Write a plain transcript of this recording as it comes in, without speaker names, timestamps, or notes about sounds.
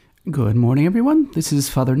Good morning, everyone. This is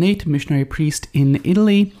Father Nate, missionary priest in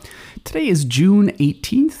Italy. Today is June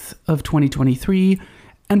 18th of 2023,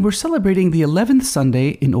 and we're celebrating the 11th Sunday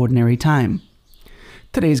in Ordinary Time.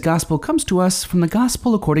 Today's Gospel comes to us from the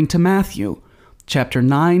Gospel according to Matthew, chapter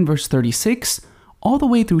 9, verse 36, all the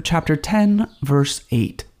way through chapter 10, verse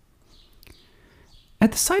 8.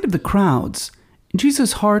 At the sight of the crowds,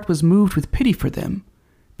 Jesus' heart was moved with pity for them,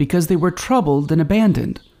 because they were troubled and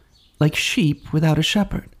abandoned, like sheep without a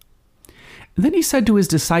shepherd. Then he said to his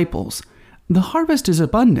disciples, "The harvest is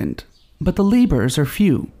abundant, but the laborers are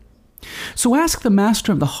few. So ask the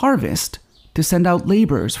master of the harvest to send out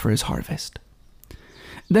laborers for his harvest."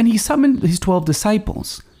 Then he summoned his 12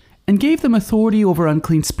 disciples and gave them authority over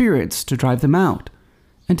unclean spirits to drive them out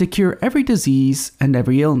and to cure every disease and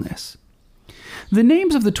every illness. The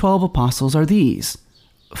names of the 12 apostles are these.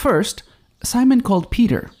 First, Simon called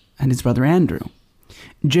Peter and his brother Andrew,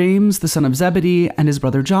 James the son of Zebedee and his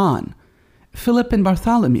brother John, Philip and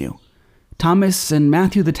Bartholomew, Thomas and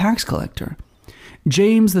Matthew the tax collector,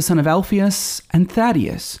 James the son of Alphaeus and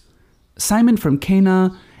Thaddeus, Simon from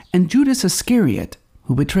Cana, and Judas Iscariot,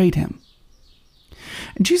 who betrayed him.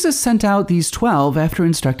 Jesus sent out these 12 after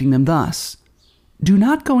instructing them thus: "Do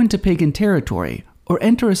not go into pagan territory or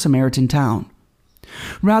enter a Samaritan town.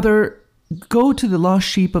 Rather, go to the lost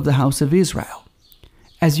sheep of the house of Israel.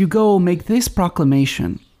 As you go, make this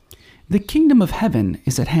proclamation: the kingdom of heaven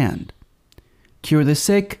is at hand. Cure the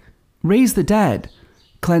sick, raise the dead,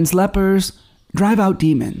 cleanse lepers, drive out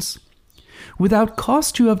demons. Without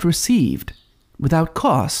cost you have received, without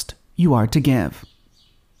cost you are to give."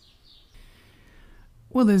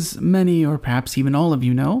 Well, as many or perhaps even all of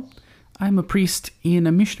you know, I'm a priest in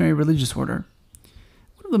a missionary religious order.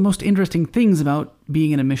 One of the most interesting things about being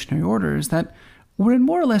in a missionary order is that we're in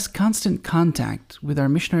more or less constant contact with our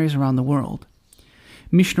missionaries around the world.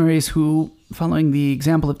 Missionaries who, following the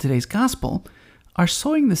example of today's gospel, are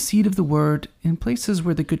sowing the seed of the word in places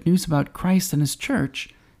where the good news about Christ and his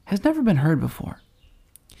church has never been heard before.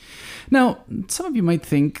 Now, some of you might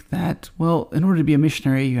think that, well, in order to be a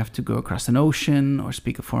missionary, you have to go across an ocean or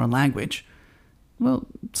speak a foreign language. Well,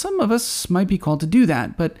 some of us might be called to do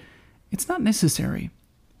that, but it's not necessary.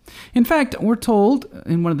 In fact, we're told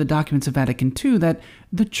in one of the documents of Vatican II that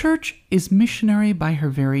the church is missionary by her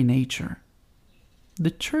very nature.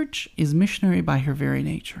 The church is missionary by her very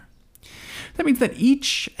nature. That means that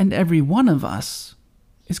each and every one of us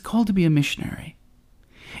is called to be a missionary.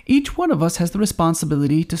 Each one of us has the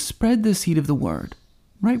responsibility to spread the seed of the word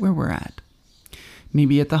right where we're at.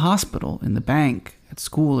 Maybe at the hospital, in the bank, at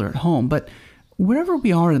school, or at home, but wherever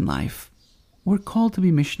we are in life, we're called to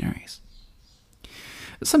be missionaries.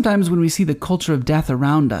 Sometimes when we see the culture of death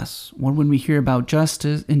around us, or when we hear about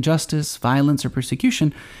injustice, violence, or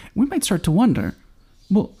persecution, we might start to wonder,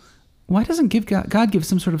 well, why doesn't God give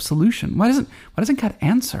some sort of solution? Why doesn't God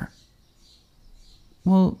answer?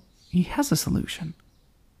 Well, he has a solution,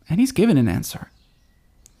 and he's given an answer.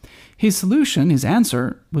 His solution, his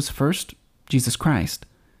answer, was first Jesus Christ,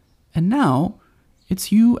 and now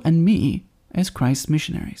it's you and me as Christ's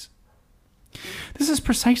missionaries. This is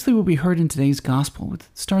precisely what we heard in today's gospel. It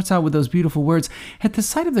starts out with those beautiful words: "At the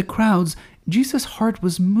sight of the crowds, Jesus' heart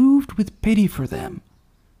was moved with pity for them,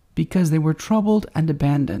 because they were troubled and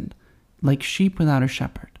abandoned, like sheep without a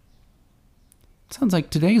shepherd." It sounds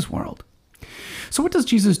like today's world. So what does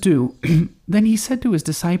Jesus do? Then he said to his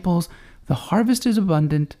disciples, "The harvest is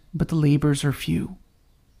abundant, but the laborers are few.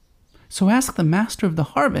 So ask the master of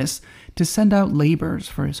the harvest to send out laborers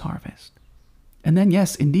for his harvest." And then,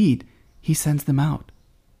 yes, indeed, he sends them out.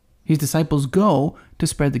 His disciples go to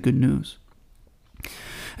spread the good news.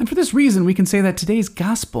 And for this reason, we can say that today's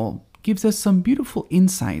gospel gives us some beautiful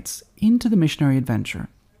insights into the missionary adventure,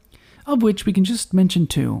 of which we can just mention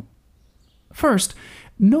two. First,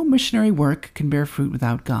 no missionary work can bear fruit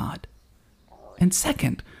without God. And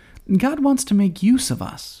second, God wants to make use of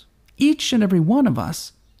us, each and every one of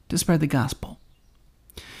us, to spread the gospel.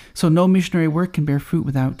 So no missionary work can bear fruit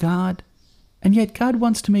without God, and yet God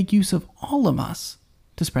wants to make use of all of us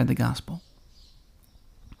to spread the gospel.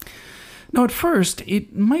 Now, at first,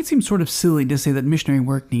 it might seem sort of silly to say that missionary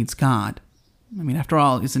work needs God. I mean, after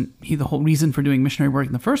all, isn't he the whole reason for doing missionary work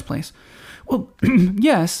in the first place? Well,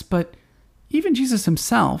 yes, but even Jesus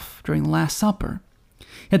himself, during the Last Supper,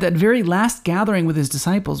 at that very last gathering with his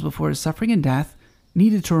disciples before his suffering and death,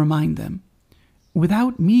 needed to remind them,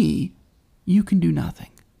 "Without me, you can do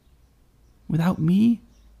nothing. Without me,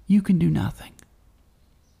 you can do nothing."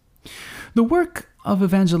 The work of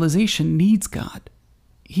evangelization needs God.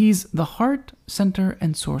 He's the heart, center,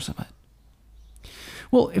 and source of it.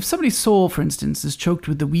 Well, if somebody's soul, for instance, is choked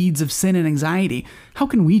with the weeds of sin and anxiety, how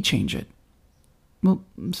can we change it? Well,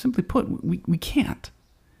 simply put, we can't.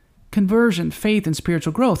 Conversion, faith, and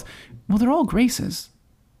spiritual growth, well, they're all graces,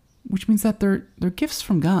 which means that they're gifts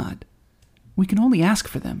from God. We can only ask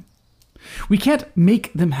for them. We can't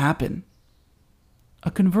make them happen.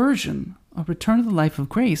 A conversion, a return to the life of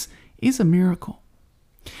grace, is a miracle.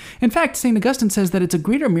 In fact, St. Augustine says that it's a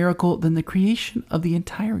greater miracle than the creation of the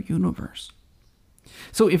entire universe.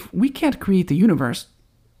 So if we can't create the universe,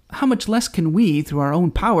 how much less can we, through our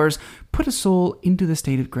own powers, put a soul into the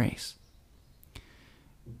state of grace?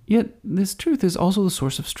 Yet this truth is also the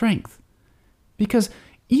source of strength, because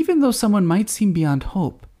even though someone might seem beyond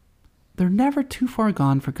hope, they're never too far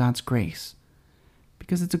gone for God's grace,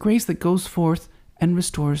 because it's a grace that goes forth and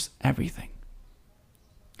restores everything.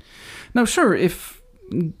 Now, sure, if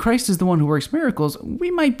Christ is the one who works miracles,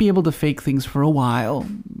 we might be able to fake things for a while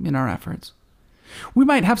in our efforts. We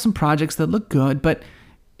might have some projects that look good, but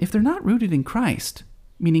if they're not rooted in Christ,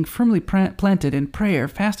 meaning firmly planted in prayer,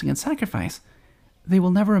 fasting, and sacrifice, they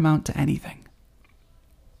will never amount to anything.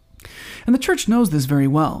 And the church knows this very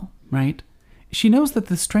well, right? She knows that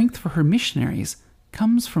the strength for her missionaries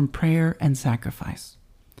comes from prayer and sacrifice,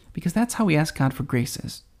 because that's how we ask God for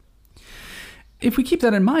graces. If we keep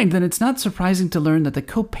that in mind, then it's not surprising to learn that the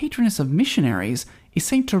co-patroness of missionaries is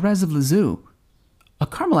Saint Therese of Lisieux, a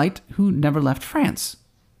Carmelite who never left France.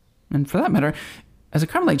 And for that matter, as a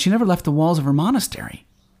Carmelite, she never left the walls of her monastery.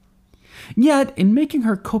 Yet, in making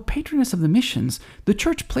her co-patroness of the missions, the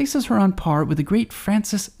Church places her on par with the great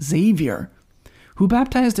Francis Xavier, who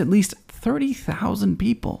baptized at least 30,000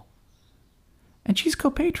 people. And she's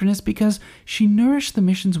co-patroness because she nourished the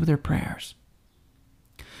missions with her prayers.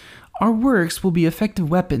 Our works will be effective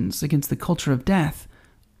weapons against the culture of death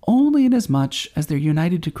only inasmuch as they're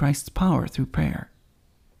united to Christ's power through prayer.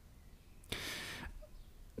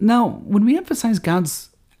 Now, when we emphasize God's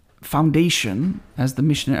foundation as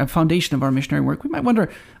the foundation of our missionary work, we might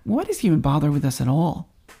wonder, why does he even bother with us at all?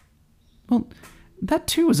 Well, that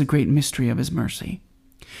too is a great mystery of his mercy.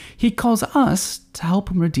 He calls us to help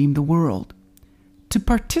him redeem the world, to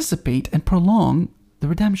participate and prolong the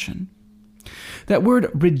redemption. That word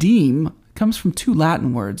redeem comes from two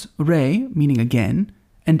Latin words, re, meaning again,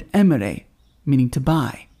 and emere, meaning to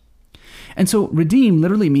buy. And so redeem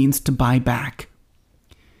literally means to buy back.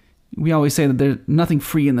 We always say that there's nothing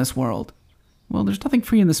free in this world. Well, there's nothing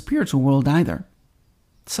free in the spiritual world either.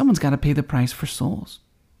 Someone's got to pay the price for souls.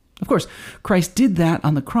 Of course, Christ did that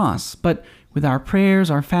on the cross, but with our prayers,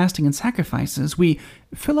 our fasting, and sacrifices, we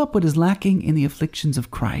fill up what is lacking in the afflictions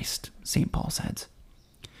of Christ, St. Paul says.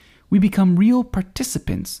 We become real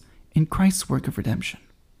participants in Christ's work of redemption.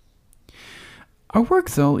 Our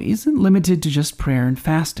work, though, isn't limited to just prayer and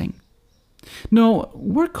fasting. No,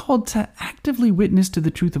 we're called to actively witness to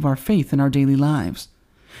the truth of our faith in our daily lives,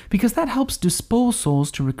 because that helps dispose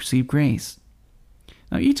souls to receive grace.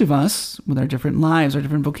 Now, each of us, with our different lives, our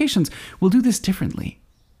different vocations, will do this differently.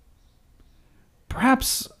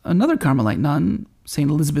 Perhaps another Carmelite nun, St.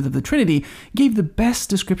 Elizabeth of the Trinity, gave the best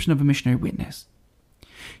description of a missionary witness.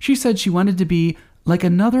 She said she wanted to be like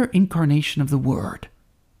another incarnation of the Word.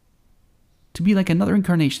 To be like another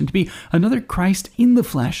incarnation, to be another Christ in the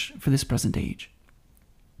flesh for this present age.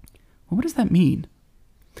 Well, what does that mean?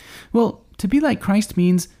 Well, to be like Christ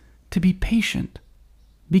means to be patient,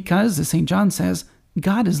 because, as St. John says,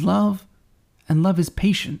 God is love, and love is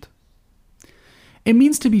patient. It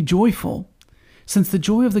means to be joyful, since the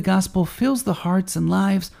joy of the gospel fills the hearts and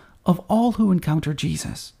lives of all who encounter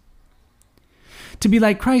Jesus. To be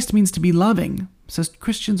like Christ means to be loving, since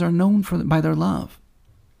Christians are known by their love.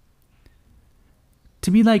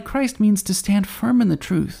 To be like Christ means to stand firm in the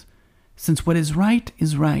truth, since what is right,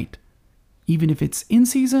 even if it's in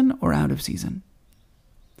season or out of season.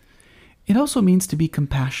 It also means to be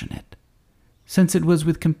compassionate, since it was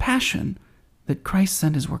with compassion that Christ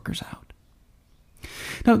sent his workers out.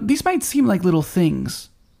 Now, these might seem like little things,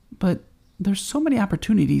 but there's so many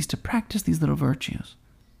opportunities to practice these little virtues.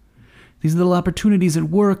 These little opportunities at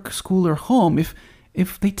work, school, or home,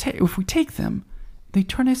 if we take them, they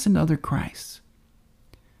turn us into other Christs.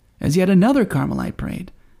 As yet another Carmelite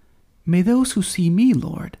prayed, "May those who see me,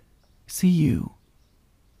 Lord, see you."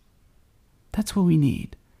 That's what we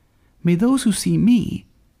need. May those who see me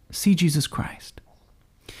see Jesus Christ.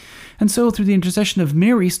 And so, through the intercession of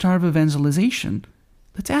Mary, star of evangelization,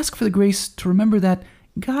 let's ask for the grace to remember that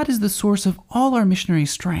God is the source of all our missionary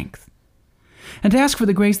strength, and to ask for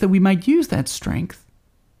the grace that we might use that strength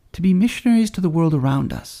to be missionaries to the world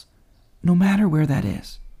around us, no matter where that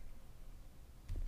is.